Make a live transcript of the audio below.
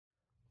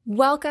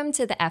Welcome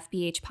to the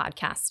FBH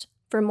podcast.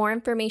 For more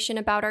information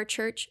about our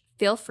church,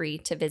 feel free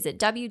to visit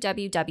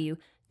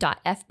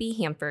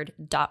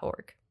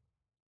www.fbhamford.org.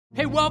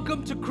 Hey,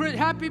 welcome to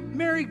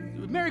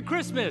Merry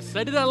Christmas.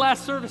 I did that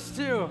last service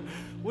too.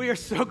 We are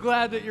so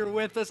glad that you're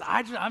with us.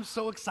 I'm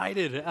so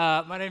excited.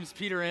 My name is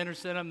Peter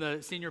Anderson. I'm the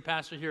senior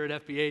pastor here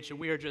at FBH, and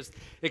we are just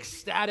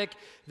ecstatic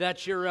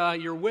that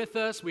you're with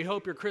us. We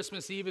hope your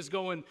Christmas Eve is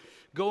going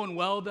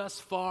well thus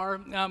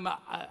far. I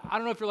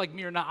don't know if you're like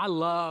me or not. I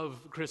love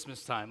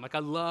Christmas time. I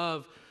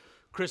love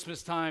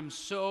Christmas time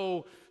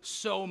so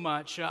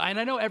much. And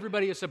I know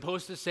everybody is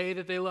supposed to say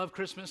that they love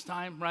Christmas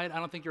time, right? I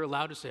don't think you're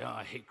allowed to say,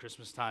 I hate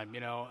Christmas time,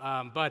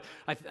 But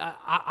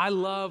I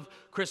love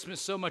Christmas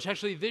so much.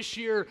 Actually, this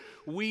year,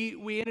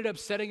 we ended up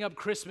setting up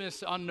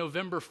Christmas on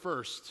November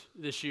 1st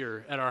this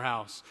year at our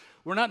house.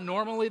 We're not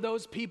normally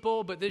those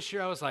people, but this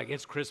year I was like,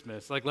 it's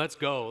Christmas. Let's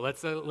go.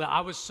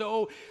 I was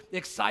so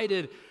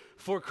excited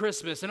for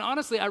Christmas. And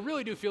honestly, I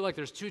really do feel like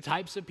there's two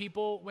types of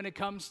people when it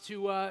comes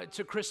to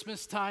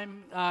Christmas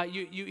time.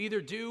 You either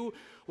do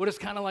what is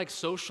kind of like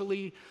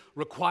socially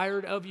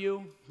required of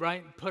you,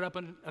 right? Put up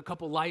a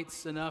couple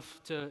lights enough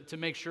to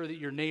make sure that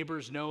your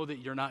neighbors know that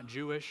you're not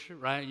Jewish,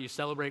 right? You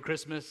celebrate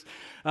Christmas.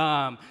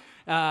 And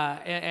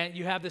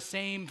you have the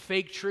same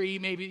fake tree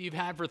maybe you've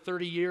had for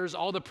 30 years.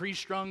 All the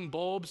pre-strung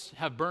bulbs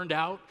have burned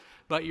out.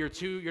 But you're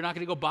not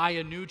going to go buy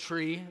a new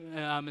tree,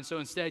 and so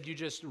instead you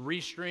just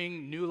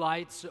restring new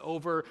lights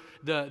over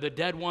the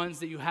dead ones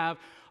that you have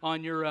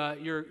on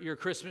your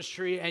Christmas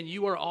tree, and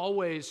you are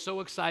always so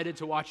excited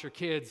to watch your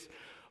kids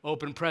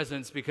open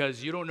presents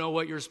because you don't know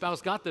what your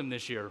spouse got them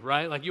this year,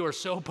 right? You are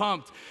so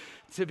pumped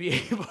to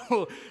be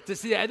able to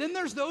see that. And then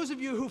there's those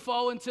of you who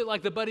fall into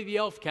the Buddy the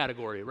Elf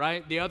category,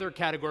 right? The other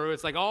category,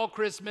 it's all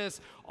Christmas,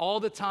 all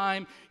the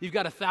time. You've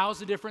got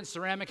 1,000 different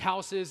ceramic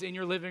houses in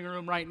your living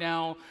room right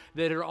now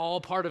that are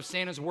all part of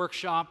Santa's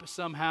workshop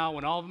somehow,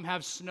 and all of them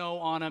have snow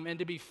on them. And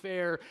to be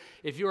fair,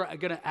 if you're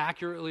going to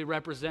accurately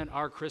represent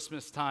our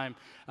Christmas time,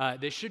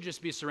 they should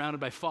just be surrounded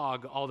by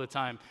fog all the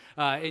time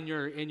in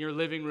your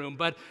living room.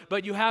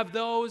 But you have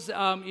those.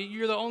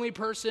 You're the only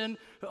person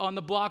on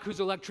the block whose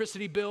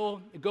electricity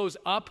bill goes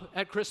up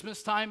at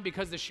Christmas time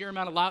because the sheer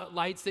amount of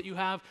lights that you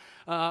have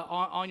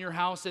on your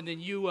house, and then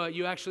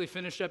you actually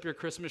finish up your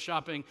Christmas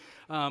shopping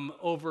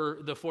over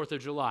the 4th of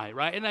July,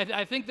 right? And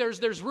I think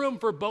there's room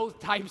for both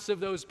types of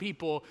those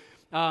people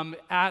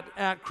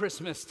at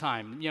Christmas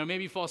time.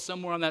 Maybe you fall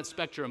somewhere on that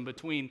spectrum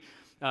between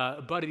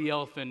Buddy the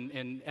Elf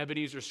and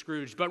Ebenezer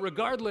Scrooge. But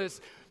regardless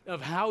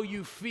of how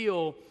you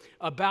feel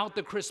about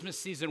the Christmas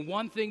season,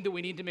 one thing that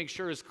we need to make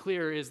sure is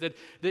clear is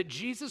that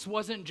Jesus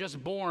wasn't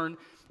just born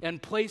and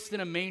placed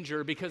in a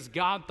manger because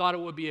God thought it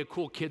would be a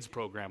cool kids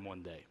program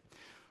one day,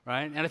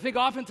 right? And I think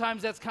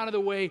oftentimes that's kind of the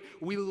way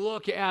we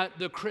look at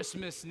the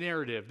Christmas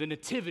narrative, the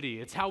nativity.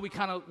 It's how we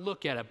kind of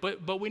look at it.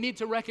 But we need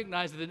to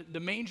recognize that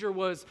the manger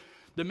was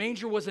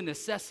a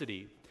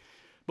necessity.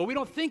 But we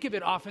don't think of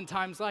it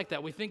oftentimes like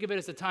that. We think of it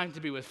as a time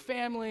to be with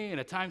family and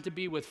a time to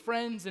be with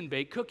friends and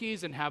bake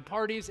cookies and have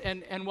parties.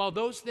 And while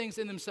those things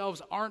in themselves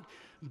aren't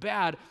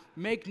bad,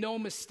 make no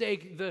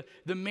mistake,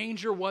 the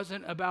manger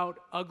wasn't about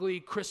ugly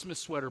Christmas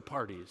sweater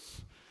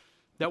parties.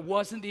 That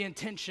wasn't the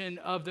intention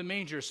of the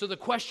manger. So the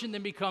question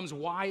then becomes,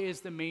 why is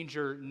the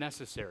manger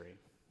necessary?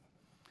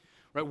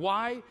 Right?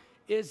 Why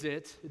is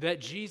it that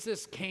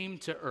Jesus came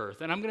to earth?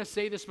 And I'm going to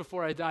say this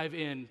before I dive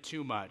in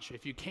too much.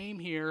 If you came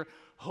here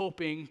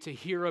hoping to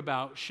hear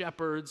about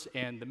shepherds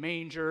and the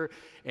manger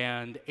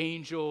and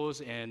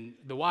angels and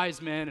the wise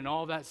men and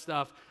all that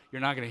stuff, you're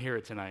not going to hear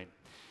it tonight.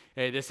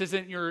 Hey, this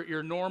isn't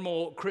your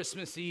normal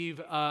Christmas Eve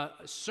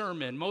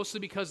sermon, mostly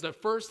because the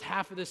first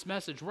half of this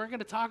message, we're not going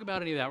to talk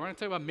about any of that. We're not going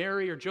to talk about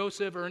Mary or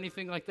Joseph or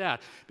anything like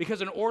that.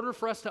 Because in order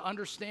for us to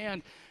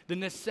understand the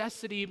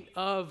necessity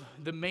of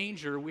the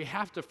manger, we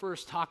have to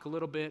first talk a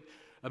little bit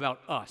about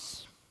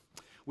us.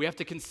 We have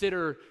to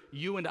consider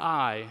you and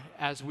I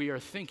as we are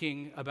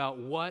thinking about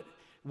what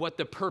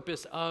the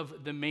purpose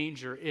of the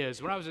manger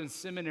is. When I was in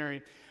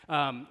seminary,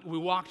 we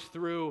walked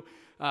through,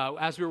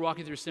 as we were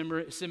walking through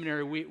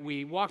seminary,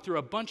 we walked through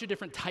a bunch of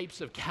different types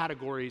of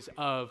categories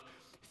of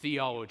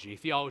theology.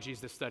 Theology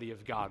is the study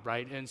of God,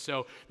 right? And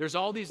so there's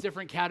all these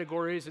different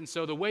categories, and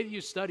so the way that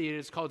you study it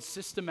is called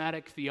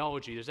systematic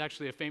theology. There's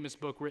actually a famous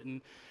book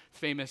written,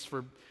 famous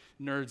for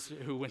nerds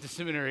who went to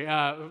seminary,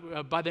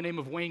 by the name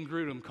of Wayne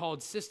Grudem,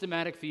 called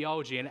Systematic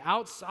Theology. And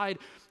outside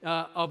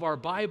of our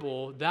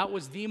Bible, that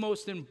was the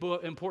most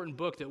important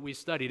book that we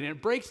studied. And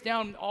it breaks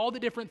down all the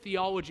different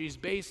theologies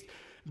based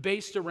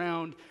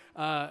around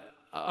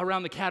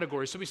the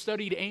categories. So we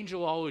studied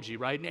angelology,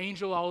 right? And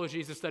angelology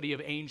is the study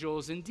of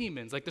angels and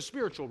demons, like the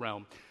spiritual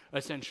realm,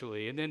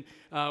 essentially. And then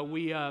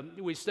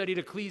we studied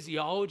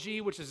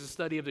ecclesiology, which is the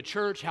study of the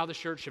church, how the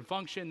church should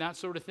function, that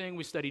sort of thing.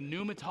 We studied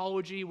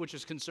pneumatology, which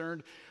is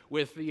concerned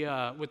with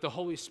the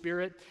Holy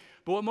Spirit.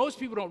 But what most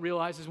people don't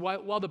realize is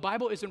while the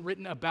Bible isn't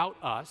written about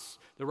us,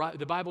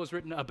 the Bible is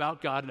written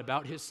about God and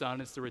about His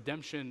Son. It's the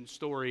redemption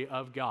story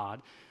of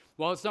God.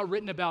 while it's not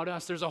written about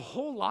us, there's a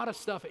whole lot of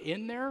stuff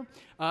in there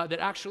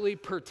that actually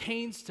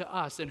pertains to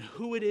us and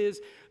who it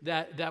is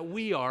that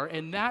we are.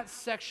 And that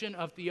section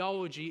of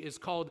theology is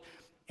called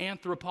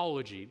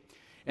anthropology.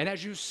 And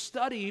as you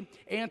study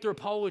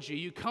anthropology,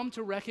 you come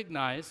to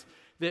recognize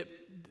that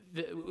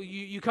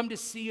you come to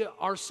see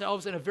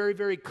ourselves in a very,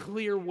 very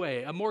clear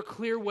way, a more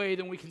clear way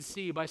than we can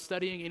see by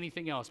studying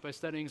anything else, by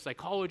studying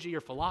psychology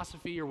or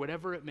philosophy or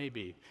whatever it may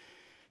be.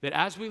 That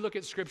as we look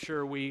at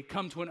Scripture, we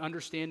come to an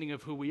understanding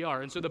of who we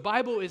are. And so the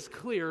Bible is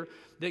clear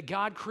that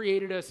God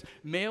created us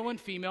male and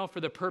female for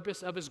the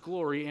purpose of His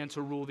glory and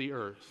to rule the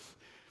earth.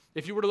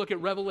 If you were to look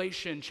at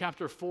Revelation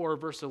chapter 4,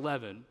 verse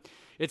 11,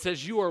 it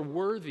says, "You are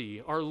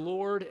worthy, our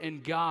Lord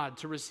and God,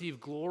 to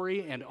receive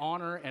glory and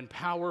honor and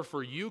power,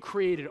 for you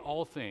created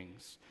all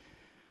things.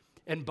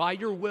 And by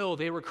your will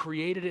they were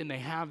created and they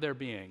have their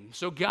being."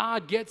 So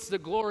God gets the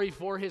glory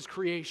for His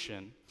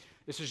creation.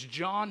 This is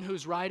John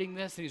who's writing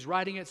this, and he's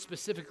writing it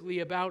specifically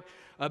about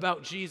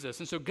Jesus.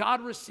 And so God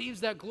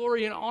receives that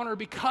glory and honor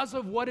because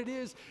of what it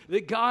is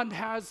that God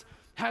has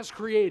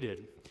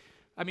created.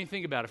 I mean,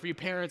 think about it. For you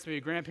parents,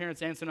 maybe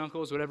grandparents, aunts and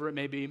uncles, whatever it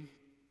may be,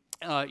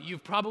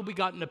 you've probably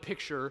gotten a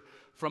picture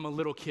from a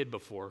little kid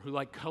before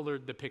who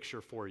colored the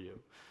picture for you,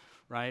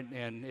 right?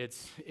 And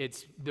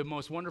it's the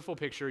most wonderful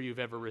picture you've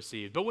ever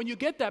received. But when you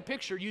get that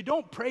picture, you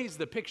don't praise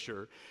the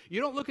picture.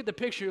 You don't look at the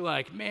picture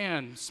like,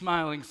 man,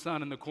 smiling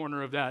sun in the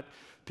corner of that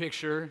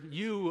picture.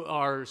 You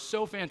are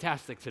so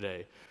fantastic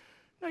today.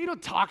 No, you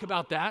don't talk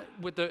about that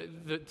with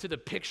to the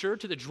picture,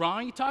 to the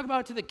drawing. You talk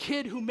about it to the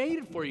kid who made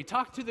it for you. You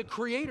talk to the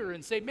creator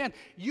and say, man,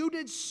 you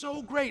did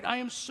so great. I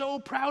am so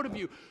proud of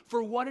you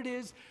for what it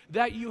is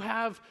that you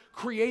have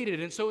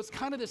created. And so it's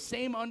kind of the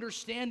same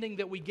understanding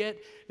that we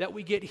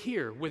get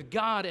here with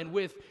God and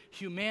with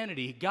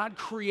humanity. God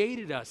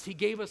created us. He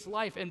gave us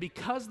life. And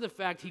because of the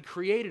fact He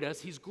created us,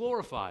 He's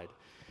glorified.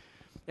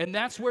 And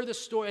that's where the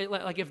story,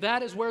 if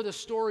that is where the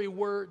story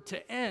were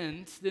to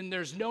end, then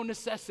there's no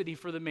necessity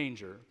for the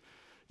manger.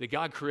 That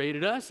God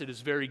created us, it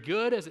is very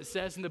good, as it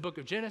says in the book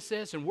of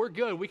Genesis, and we're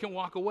good, we can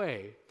walk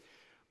away.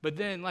 But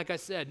then, like I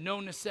said,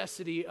 no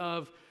necessity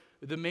of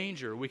the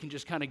manger. We can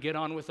just kind of get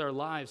on with our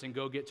lives and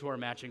go get to our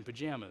matching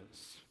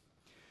pajamas.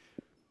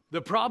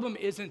 The problem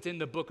isn't in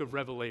the book of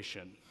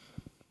Revelation.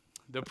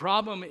 The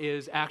problem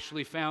is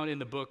actually found in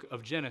the book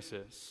of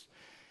Genesis.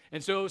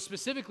 And so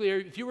specifically,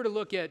 if you were to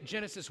look at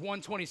Genesis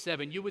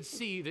 1:27, you would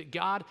see that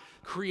God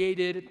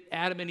created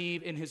Adam and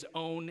Eve in His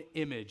own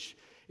image,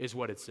 is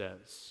what it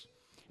says.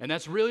 And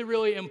that's really,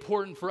 really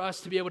important for us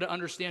to be able to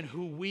understand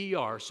who we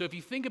are. So if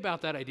you think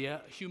about that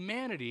idea,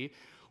 humanity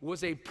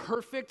was a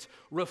perfect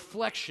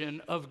reflection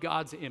of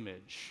God's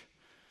image.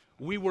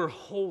 We were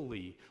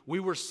holy. We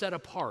were set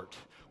apart.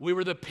 We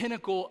were the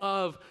pinnacle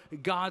of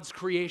God's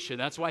creation.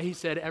 That's why He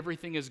said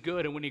everything is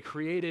good. And when He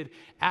created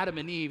Adam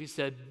and Eve, He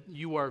said,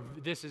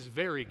 this is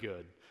very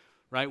good,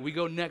 right? We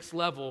go next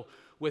level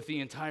with the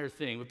entire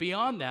thing. But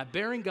beyond that,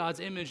 bearing God's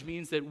image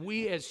means that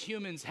we as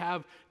humans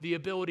have the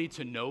ability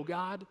to know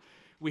God.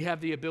 We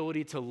have the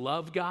ability to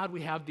love God.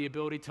 We have the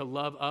ability to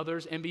love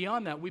others. And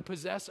beyond that, we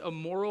possess a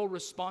moral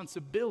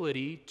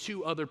responsibility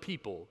to other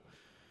people.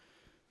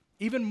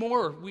 Even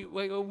more,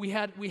 we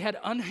had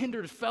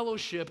unhindered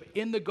fellowship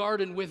in the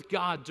garden with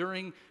God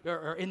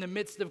or in the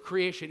midst of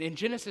creation. In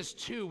Genesis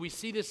 2, we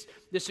see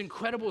this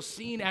incredible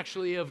scene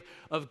actually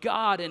of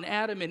God and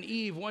Adam and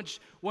Eve once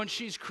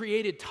she's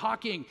created,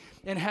 talking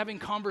and having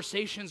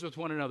conversations with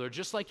one another,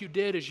 just like you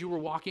did as you were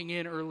walking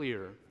in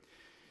earlier.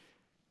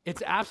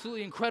 It's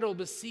absolutely incredible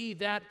to see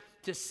that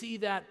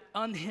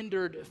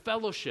unhindered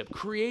fellowship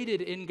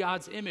created in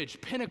God's image,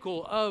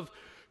 pinnacle of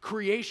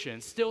creation.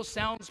 Still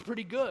sounds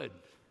pretty good,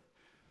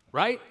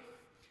 right?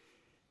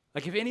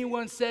 Like if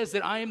anyone says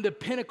that I am the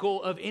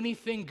pinnacle of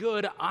anything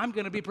good, I'm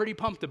going to be pretty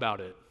pumped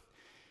about it.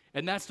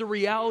 And that's the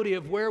reality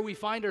of where we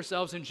find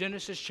ourselves in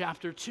Genesis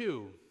chapter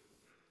 2.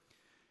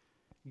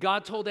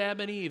 God told Adam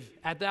and Eve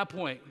at that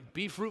point,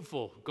 be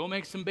fruitful, go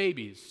make some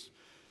babies.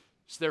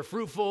 So they're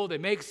fruitful, they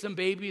make some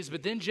babies,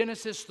 but then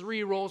Genesis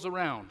 3 rolls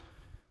around.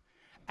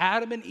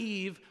 Adam and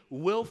Eve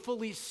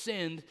willfully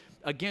sinned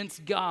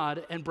against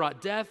God and brought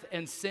death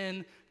and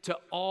sin to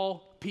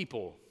all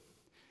people.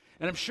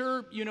 And I'm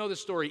sure you know the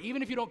story,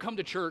 even if you don't come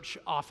to church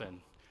often.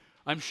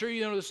 I'm sure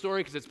you know the story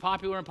because it's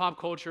popular in pop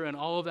culture and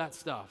all of that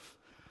stuff.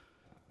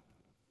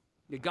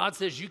 God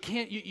says you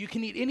can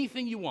eat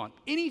anything you want,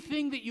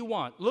 anything that you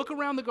want. Look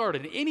around the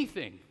garden,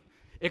 anything.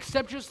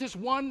 Except just this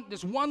one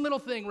little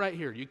thing right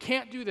here. You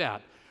can't do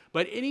that.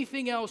 But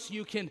anything else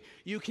you can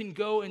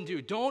go and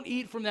do. Don't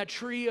eat from that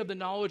tree of the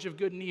knowledge of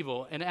good and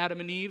evil. And Adam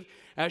and Eve,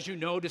 as you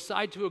know,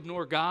 decide to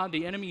ignore God.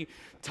 The enemy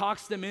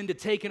talks them into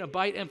taking a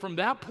bite. And from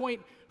that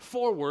point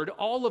forward,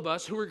 all of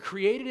us who were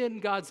created in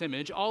God's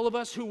image, all of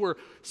us who were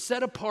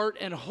set apart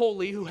and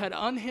holy, who had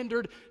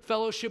unhindered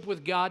fellowship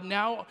with God,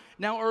 now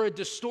are a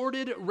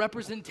distorted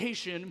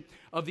representation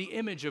of the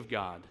image of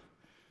God.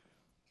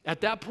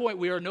 At that point,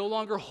 we are no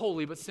longer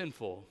holy but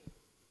sinful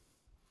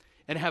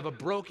and have a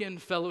broken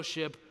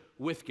fellowship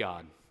with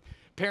God.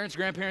 Parents,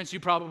 grandparents, you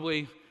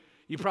probably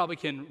You probably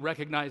can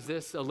recognize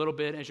this a little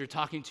bit as you're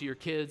talking to your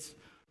kids,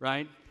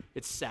 right?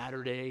 It's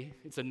Saturday,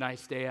 it's a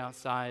nice day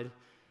outside, and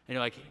you're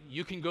like,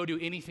 you can go do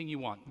anything you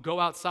want. Go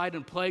outside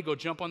and play, go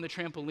jump on the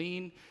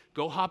trampoline,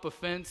 go hop a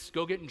fence,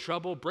 go get in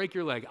trouble, break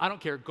your leg. I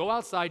don't care. Go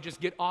outside, just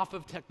get off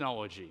of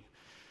technology.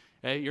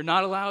 Okay? You're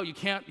not allowed, you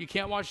can't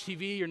watch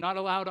TV, you're not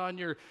allowed on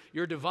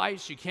your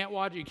device, you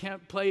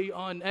can't play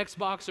on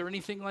Xbox or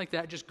anything like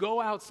that. Just go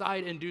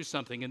outside and do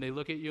something. And they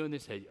look at you and they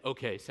say,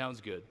 okay,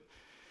 sounds good.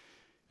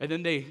 And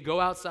then they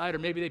go outside, or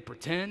maybe they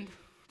pretend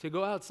to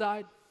go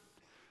outside,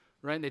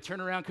 right? And they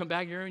turn around, come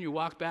back here, and you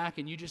walk back,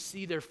 and you just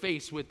see their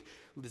face with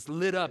this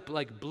lit up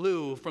like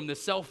blue from the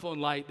cell phone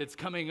light that's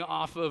coming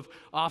off of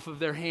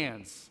their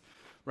hands,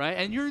 right?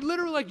 And you're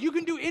literally like, you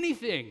can do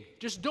anything,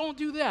 just don't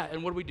do that.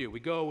 And what do? We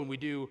go and we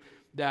do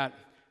that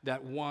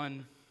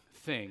one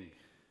thing.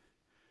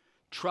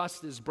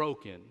 Trust is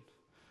broken,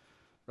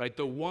 right?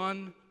 The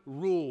one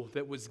rule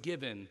that was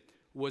given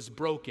was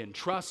broken.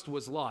 Trust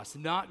was lost.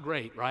 Not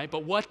great, right?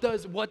 But what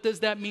does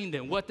that mean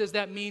then? What does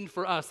that mean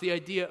for us? The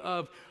idea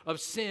of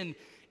sin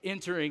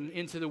entering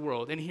into the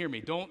world. And hear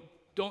me, don't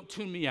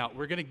tune me out.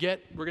 We're gonna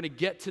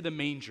get to the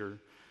manger,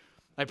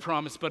 I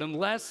promise. But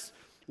unless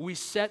we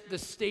set the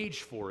stage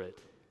for it,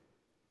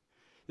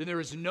 then there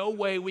is no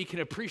way we can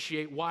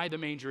appreciate why the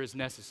manger is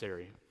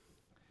necessary.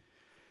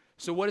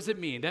 So what does it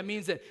mean? That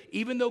means that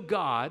even though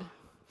God,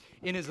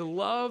 in his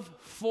love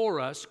for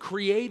us,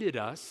 created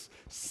us,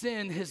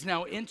 sin has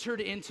now entered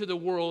into the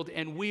world,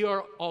 and we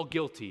are all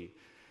guilty.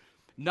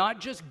 Not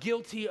just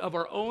guilty of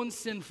our own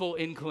sinful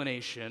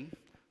inclination,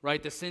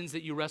 right? The sins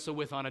that you wrestle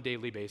with on a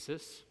daily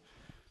basis.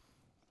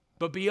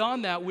 But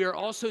beyond that, we are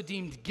also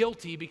deemed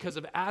guilty because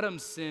of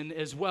Adam's sin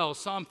as well.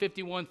 Psalm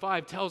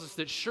 51:5 tells us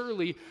that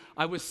surely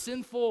I was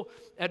sinful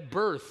at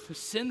birth,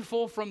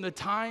 sinful from the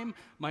time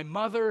my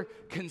mother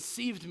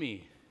conceived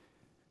me.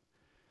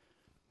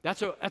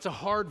 That's a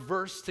hard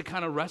verse to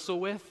kind of wrestle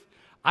with.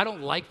 I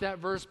don't like that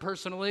verse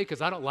personally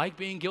because I don't like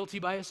being guilty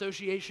by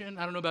association.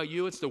 I don't know about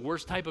you, it's the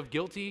worst type of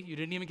guilty. You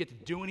didn't even get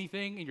to do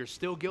anything and you're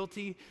still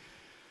guilty.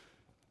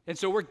 And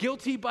so we're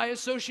guilty by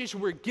association.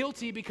 We're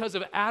guilty because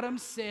of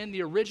Adam's sin,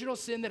 the original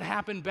sin that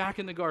happened back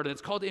in the garden.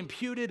 It's called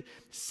imputed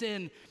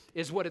sin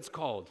is what it's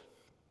called.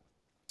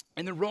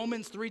 And then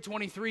Romans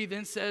 3:23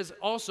 then says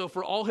also,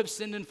 for all have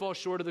sinned and fall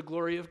short of the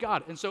glory of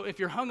God. And so if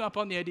you're hung up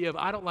on the idea of,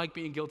 I don't like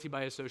being guilty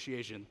by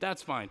association,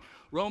 that's fine.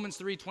 Romans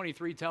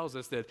 3:23 tells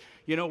us that,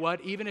 you know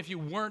what, even if you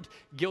weren't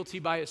guilty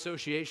by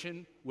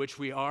association, which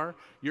we are,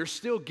 you're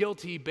still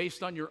guilty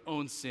based on your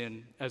own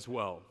sin as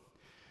well.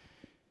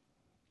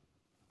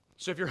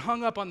 So if you're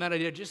hung up on that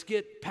idea, just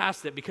get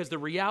past it, because the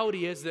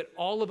reality is that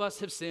all of us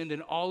have sinned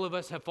and all of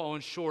us have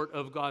fallen short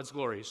of God's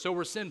glory. So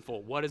we're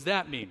sinful. What does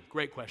that mean?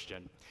 Great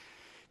question.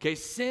 Okay,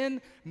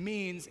 sin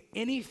means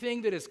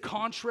anything that is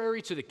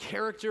contrary to the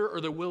character or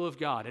the will of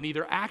God, in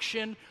either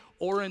action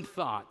or in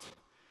thought.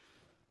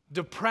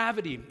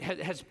 Depravity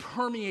has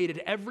permeated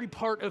every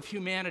part of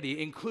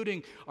humanity,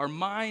 including our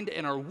mind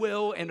and our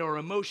will and our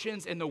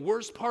emotions, and the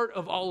worst part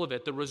of all of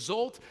it, the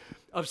result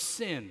of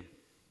sin,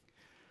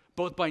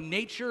 both by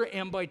nature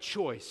and by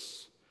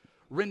choice,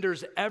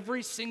 renders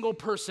every single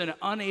person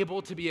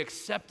unable to be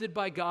accepted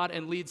by God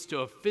and leads to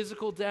a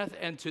physical death,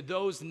 and to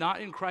those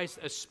not in Christ,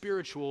 a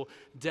spiritual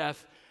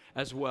death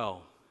as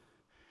well.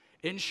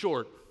 In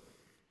short,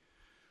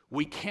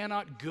 we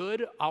cannot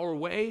good our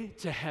way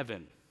to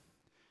heaven.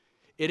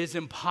 It is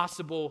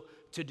impossible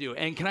to do.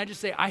 And can I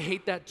just say, I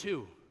hate that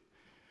too.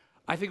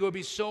 I think it would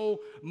be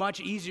so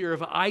much easier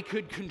if I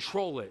could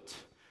control it.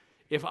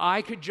 If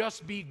I could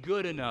just be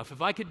good enough,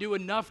 if I could do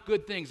enough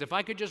good things, if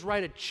I could just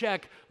write a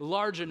check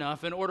large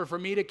enough in order for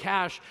me to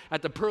cash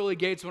at the pearly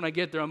gates when I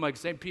get there, I'm like,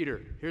 St. Peter,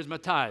 here's my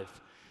tithe.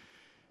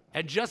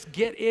 And just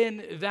get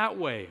in that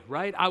way,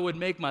 right? I would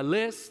make my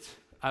list.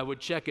 I would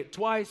check it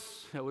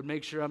twice. I would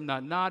make sure I'm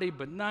not naughty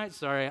but nice.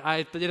 Sorry,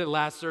 I did it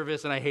last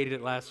service and I hated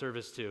it last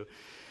service too.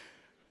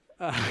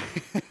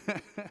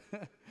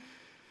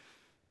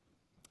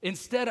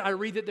 Instead, I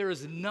read that there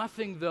is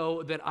nothing,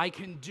 though, that I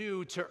can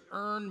do to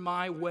earn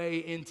my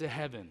way into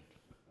heaven.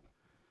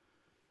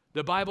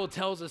 The Bible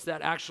tells us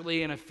that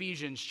actually in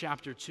Ephesians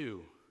chapter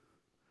 2.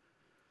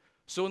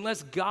 So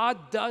unless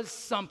God does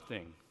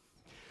something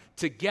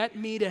to get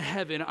me to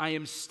heaven, I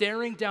am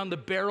staring down the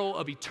barrel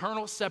of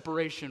eternal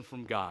separation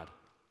from God.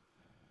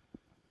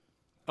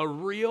 A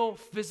real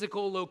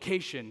physical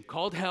location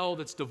called hell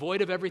that's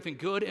devoid of everything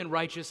good and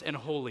righteous and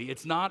holy.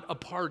 It's not a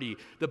party.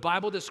 The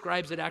Bible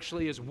describes it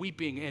actually as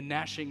weeping and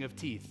gnashing of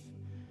teeth.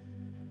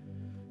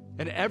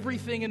 And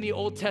everything in the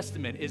Old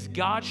Testament is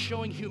God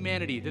showing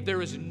humanity that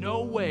there is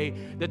no way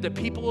that the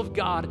people of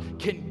God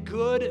can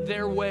good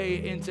their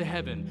way into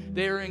heaven.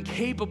 They are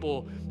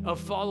incapable of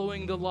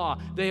following the law.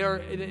 They are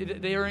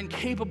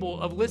incapable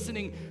of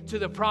listening to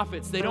the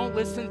prophets. They don't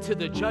listen to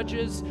the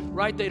judges,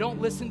 right? They don't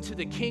listen to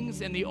the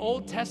kings. And the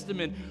Old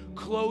Testament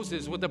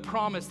closes with the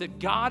promise that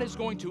God is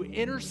going to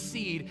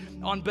intercede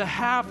on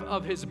behalf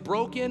of his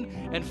broken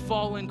and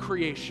fallen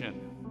creation.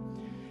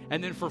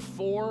 And then for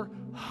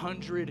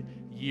 400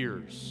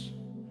 years,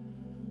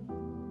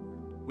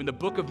 When the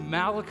book of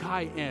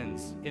Malachi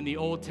ends in the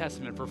Old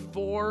Testament, for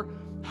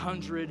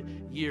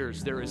 400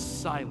 years, there is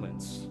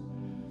silence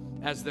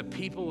as the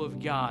people of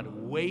God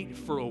wait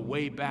for a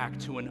way back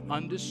to an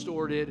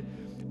undistorted,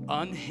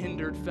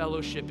 unhindered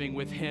fellowshipping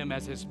with Him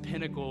as His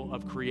pinnacle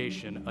of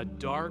creation. A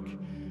dark,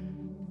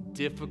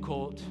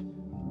 difficult,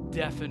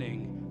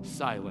 deafening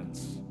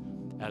silence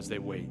as they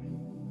wait.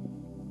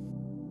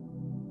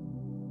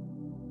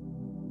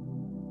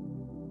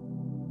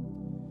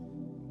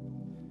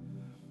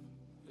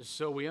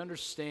 So we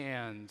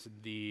understand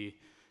the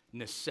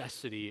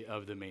necessity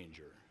of the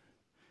manger,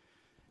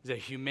 that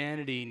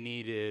humanity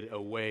needed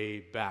a way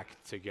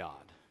back to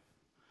God.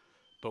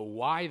 But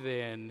why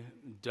then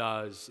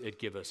does it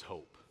give us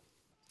hope?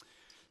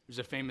 There's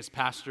a famous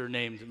pastor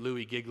named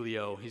Louis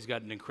Giglio. He's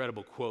got an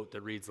incredible quote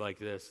that reads like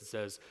this. It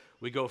says,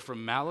 "We go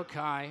from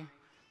Malachi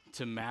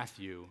to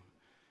Matthew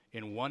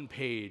in one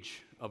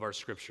page of our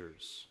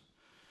scriptures.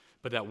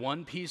 But that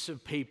one piece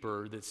of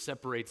paper that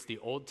separates the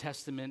Old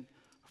Testament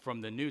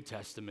from the New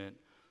Testament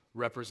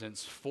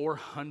represents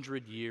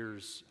 400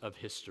 years of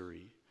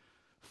history.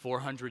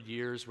 400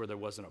 years where there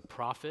wasn't a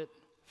prophet,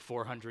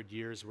 400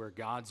 years where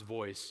God's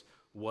voice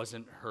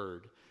wasn't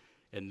heard.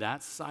 And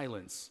that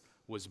silence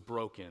was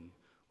broken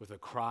with a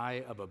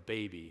cry of a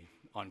baby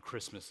on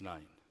Christmas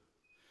night."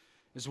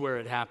 This is where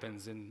it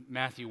happens. In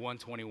Matthew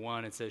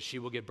 1:21, it says, "She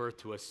will give birth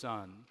to a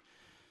son,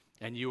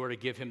 and you are to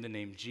give him the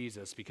name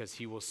Jesus because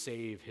he will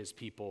save his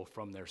people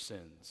from their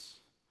sins."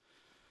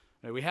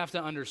 Now, we have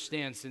to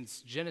understand,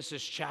 since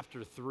Genesis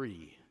chapter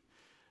 3,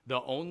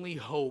 the only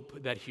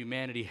hope that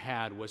humanity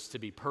had was to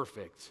be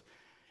perfect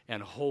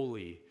and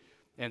holy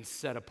and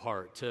set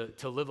apart,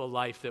 to live a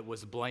life that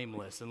was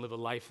blameless and live a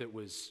life that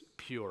was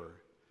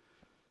pure.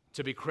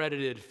 To be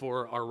credited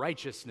for our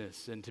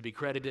righteousness and to be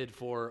credited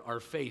for our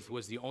faith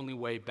was the only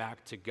way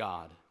back to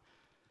God.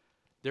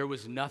 There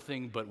was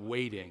nothing but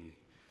waiting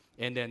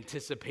and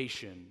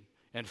anticipation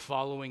and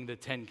following the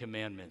 10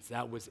 Commandments.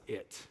 That was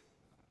it.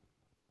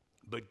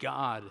 But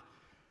God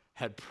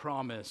had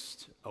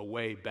promised a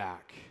way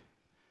back,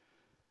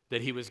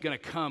 that He was going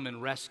to come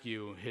and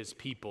rescue His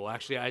people.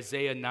 Actually,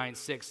 Isaiah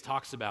 9:6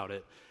 talks about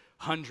it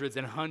hundreds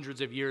and hundreds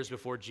of years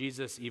before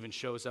Jesus even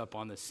shows up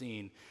on the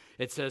scene.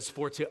 It says,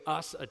 "For to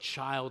us a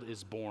child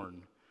is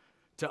born,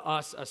 to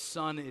us a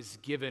son is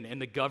given, and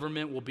the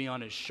government will be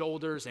on His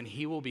shoulders, and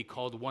He will be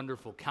called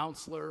Wonderful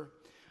Counselor,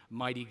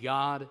 Mighty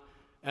God,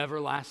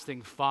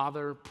 Everlasting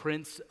Father,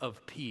 Prince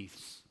of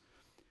Peace."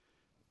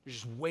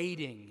 Just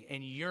waiting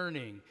and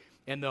yearning,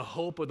 and the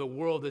hope of the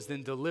world is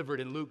then delivered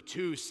in Luke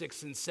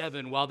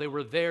 2:6-7. While they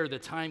were there, the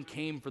time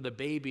came for the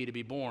baby to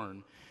be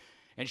born,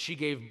 and she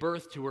gave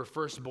birth to her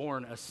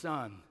firstborn, a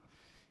son.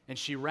 And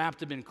she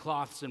wrapped him in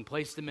cloths and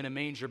placed him in a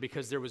manger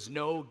because there was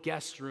no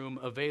guest room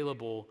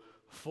available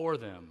for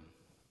them.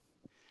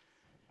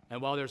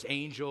 And while there's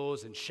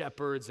angels and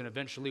shepherds and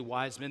eventually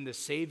wise men, the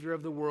Savior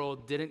of the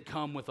world didn't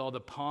come with all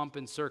the pomp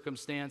and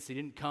circumstance. He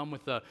didn't come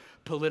with a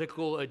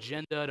political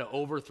agenda to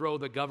overthrow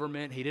the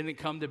government. He didn't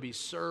come to be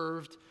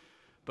served,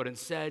 but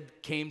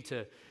instead came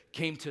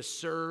to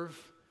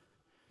serve.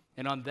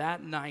 And on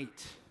that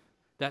night,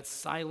 that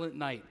silent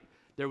night,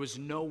 there was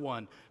no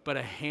one but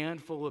a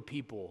handful of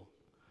people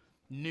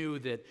knew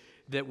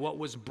that what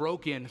was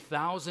broken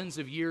thousands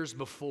of years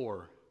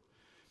before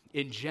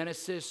in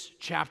Genesis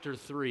chapter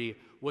 3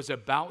 was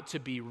about to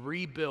be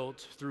rebuilt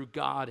through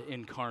God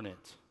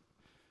incarnate.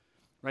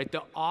 Right?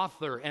 The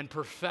author and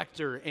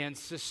perfecter and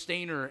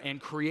sustainer and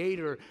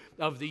creator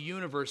of the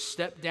universe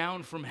stepped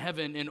down from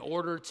heaven in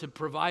order to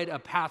provide a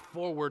path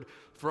forward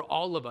for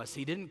all of us.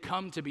 He didn't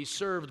come to be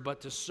served, but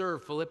to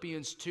serve.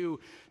 Philippians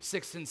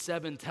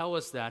 2:6-7 tell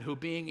us that, who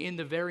being in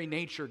the very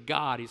nature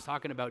God, he's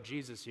talking about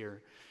Jesus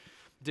here,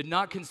 did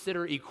not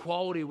consider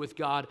equality with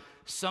God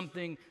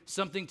something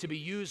to be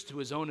used to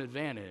his own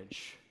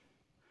advantage.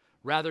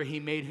 Rather, he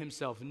made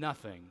himself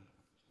nothing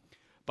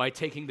by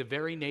taking the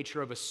very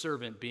nature of a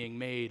servant, being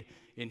made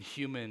in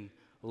human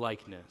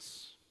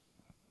likeness.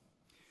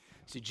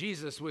 See,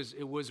 Jesus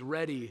was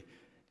ready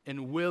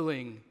and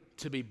willing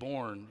to be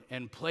born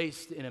and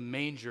placed in a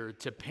manger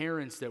to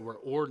parents that were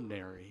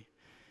ordinary,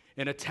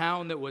 in a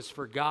town that was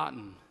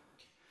forgotten,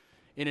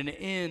 in an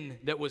inn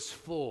that was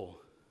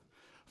full,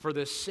 for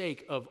the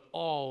sake of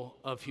all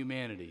of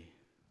humanity.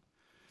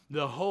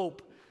 The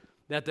hope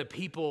that the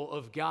people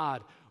of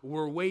God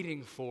were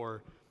waiting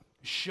for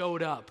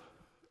showed up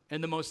in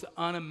the most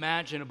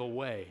unimaginable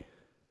way.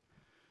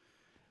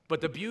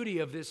 But the beauty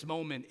of this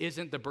moment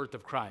isn't the birth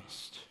of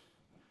Christ.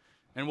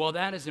 And while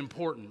that is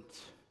important,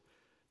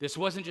 this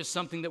wasn't just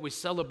something that we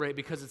celebrate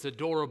because it's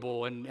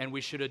adorable and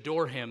we should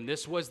adore Him.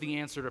 This was the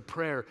answer to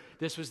prayer.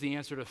 This was the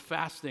answer to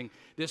fasting.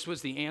 This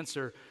was the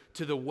answer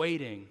to the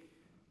waiting.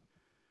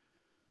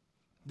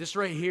 This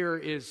right here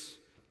is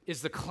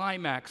the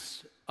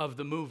climax of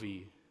the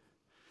movie.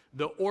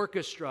 The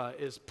orchestra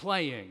is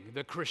playing.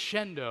 The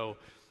crescendo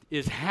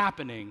is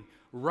happening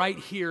right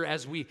here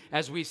as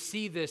we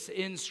see this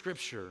in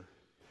Scripture.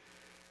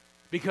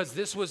 Because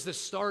this was the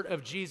start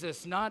of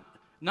Jesus not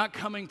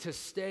coming to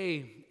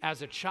stay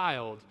as a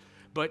child,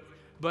 but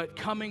but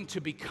coming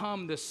to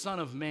become the Son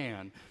of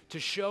Man, to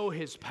show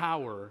his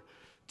power,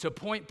 to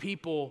point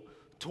people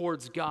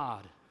towards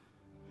God,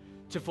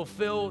 to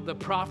fulfill the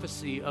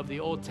prophecy of the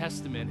Old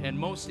Testament, and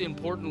most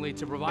importantly,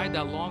 to provide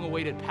that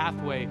long-awaited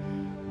pathway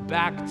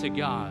back to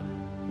God,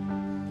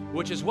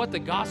 which is what the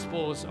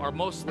Gospels are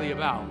mostly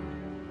about.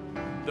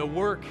 The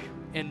work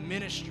and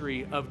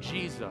ministry of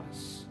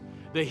Jesus,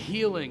 the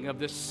healing of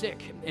the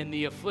sick and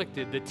the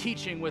afflicted, the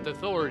teaching with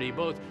authority,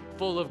 both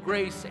full of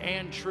grace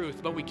and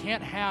truth. But we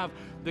can't have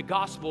the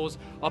Gospels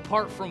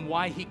apart from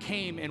why he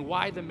came and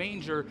why the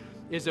manger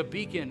is a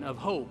beacon of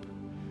hope.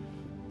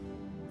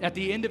 At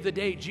the end of the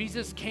day,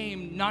 Jesus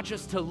came not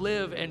just to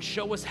live and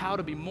show us how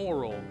to be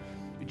moral.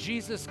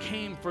 Jesus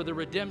came for the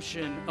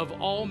redemption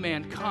of all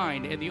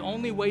mankind, and the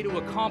only way to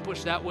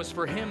accomplish that was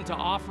for him to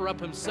offer up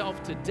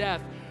himself to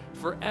death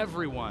for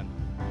everyone.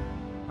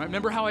 Right,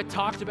 remember how I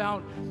talked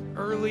about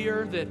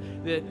earlier that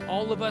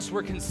all of us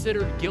were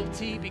considered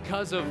guilty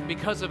because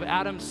of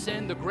Adam's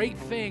sin? The great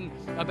thing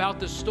about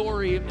the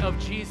story of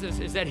Jesus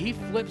is that he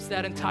flips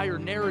that entire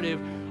narrative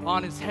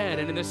on his head.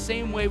 And in the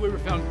same way we were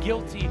found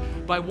guilty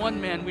by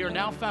one man, we are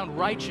now found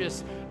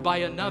righteous by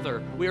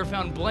another. We are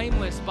found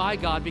blameless by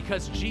God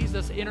because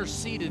Jesus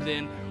interceded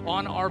then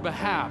on our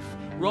behalf.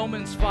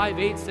 Romans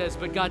 5:8 says,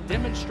 "But God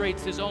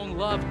demonstrates his own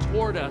love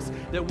toward us,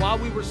 that while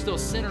we were still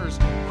sinners,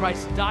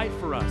 Christ died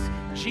for us."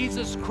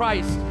 Jesus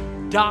Christ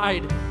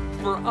died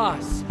for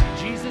us.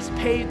 Jesus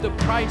paid the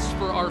price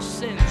for our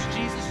sins.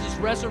 Jesus'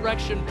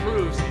 resurrection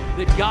proves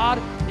that God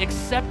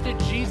accepted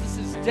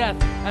Jesus' death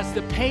as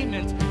the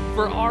payment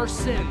for our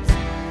sins.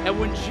 And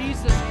when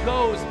Jesus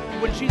goes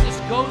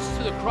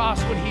to the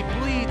cross, when he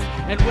bleeds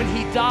and when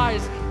he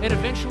dies and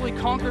eventually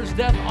conquers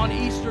death on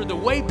Easter, the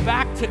way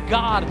back to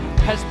God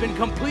has been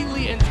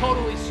completely and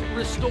totally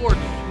restored,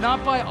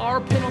 not by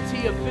our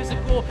penalty of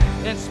physical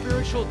and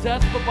spiritual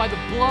death, but by the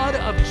blood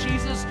of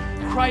Jesus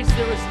Christ.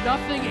 There is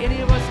nothing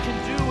any of us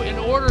can do in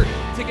order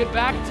to get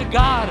back to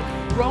God.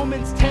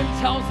 Romans 10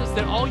 tells us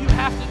that all you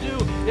have to do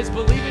is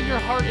believe in your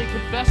heart and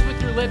confess with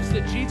your lips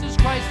that Jesus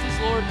Christ is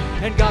Lord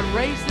and God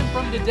raised him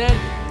from the dead,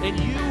 and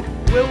you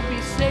will be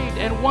saved.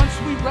 And once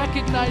we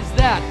recognize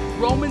that,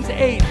 Romans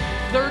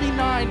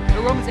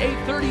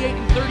 8:38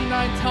 and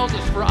 39 tells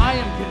us, "For I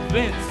am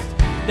convinced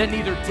that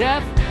neither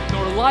death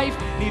nor life,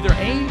 neither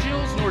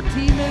angels nor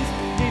demons,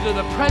 neither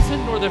the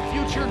present nor the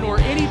future, nor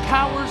any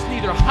powers,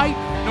 neither height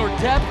nor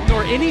depth,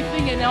 nor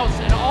anything else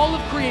in all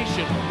of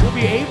creation will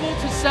be able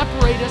to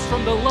separate us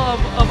from the love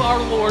of our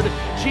Lord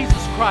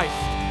Jesus Christ."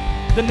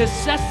 The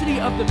necessity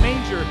of the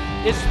manger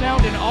is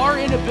found in our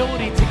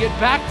inability to get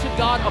back to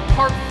God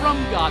apart from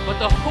God, but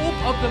the hope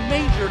of the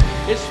manger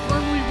is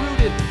firmly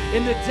rooted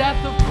in the death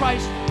of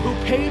Christ, who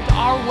paved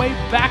our way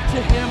back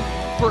to him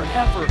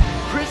forever.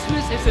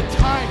 Christmas is a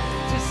time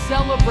to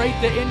celebrate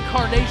the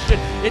Incarnation.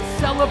 It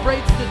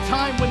celebrates the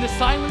time when the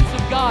silence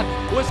of God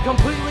was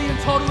completely and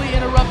totally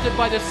interrupted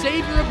by the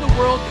Savior of the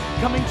world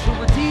coming to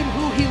redeem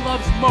who he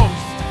loves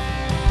most,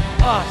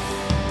 us.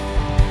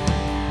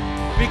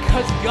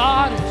 Because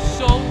God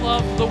so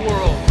loved the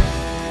world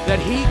that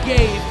he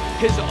gave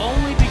his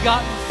only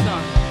begotten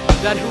Son,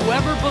 that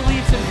whoever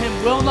believes in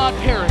him will not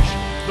perish,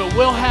 but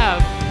will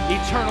have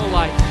eternal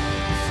life.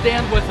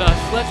 Stand with us.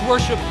 Let's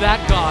worship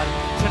that God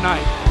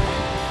tonight.